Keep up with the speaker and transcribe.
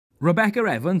Rebecca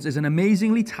Evans is an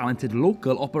amazingly talented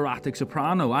local operatic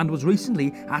soprano and was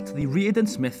recently at the Reardon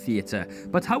Smith Theatre.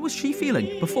 But how was she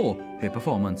feeling before her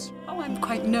performance? Oh, I'm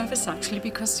quite nervous actually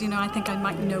because, I think I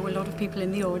might know a lot of people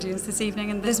in the audience this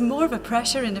evening, and there's more of a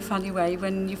pressure in a funny way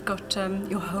when you've got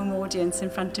your home audience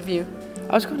in front of you.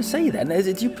 I was going to say then,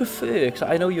 do you prefer, because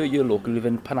I know you're local, you live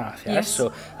in Cardiff, yes,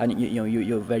 so, and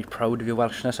you're very proud of your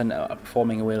Welshness, and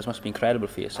performing in Wales must be incredible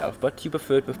for yourself, but do you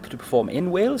prefer to perform in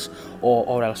Wales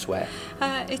or elsewhere?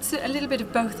 It's a little bit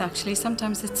of both actually.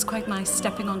 Sometimes it's quite nice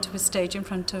stepping onto a stage in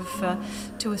front of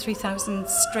 2,000 or 3,000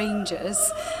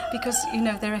 strangers because,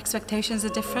 their expectations are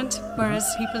different,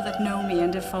 whereas people that know me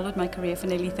and have followed my career for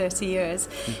nearly 30 years,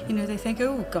 they think,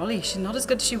 oh golly, she's not as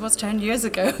good as she was 10 years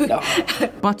ago.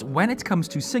 But when it comes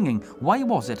to singing, why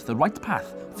was it the right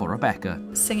path for Rebecca?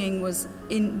 Singing was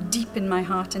deep in my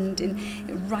heart and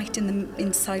right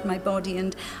inside my body,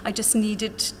 and I just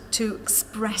needed to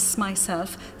express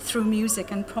myself through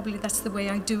music, and probably that's the way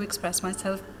I do express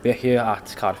myself. We're here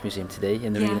at Cardiff Museum today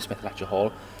in the Reardon Smith Lecture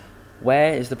Hall.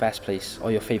 Where is the best place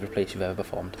or your favourite place you've ever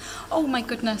performed? Oh my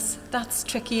goodness, that's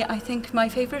tricky. I think my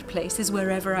favourite place is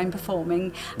wherever I'm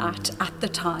performing at the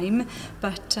time.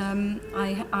 But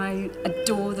I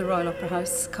adore the Royal Opera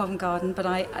House, Covent Garden, but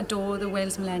I adore the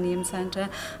Wales Millennium Centre,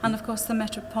 and of course the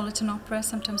Metropolitan Opera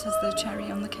sometimes has the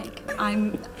cherry on the cake.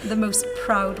 I'm the most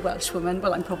proud Welsh woman.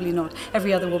 Well, I'm probably not.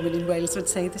 Every other woman in Wales would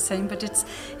say the same, but it's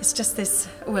just this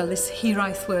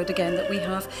hiraeth word again that we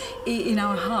have in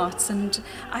our hearts, and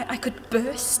I could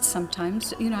burst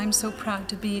sometimes. I'm so proud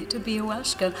to be a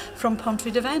Welsh girl from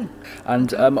Pontrhydyfen. And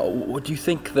do you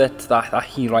think that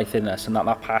hiraeth in us and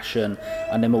that passion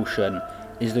and emotion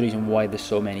is the reason why there's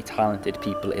so many talented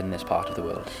people in this part of the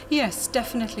world? Yes,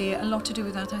 definitely. A lot to do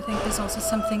with that. I think there's also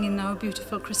something in our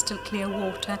beautiful crystal clear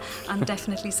water and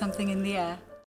definitely something in the air.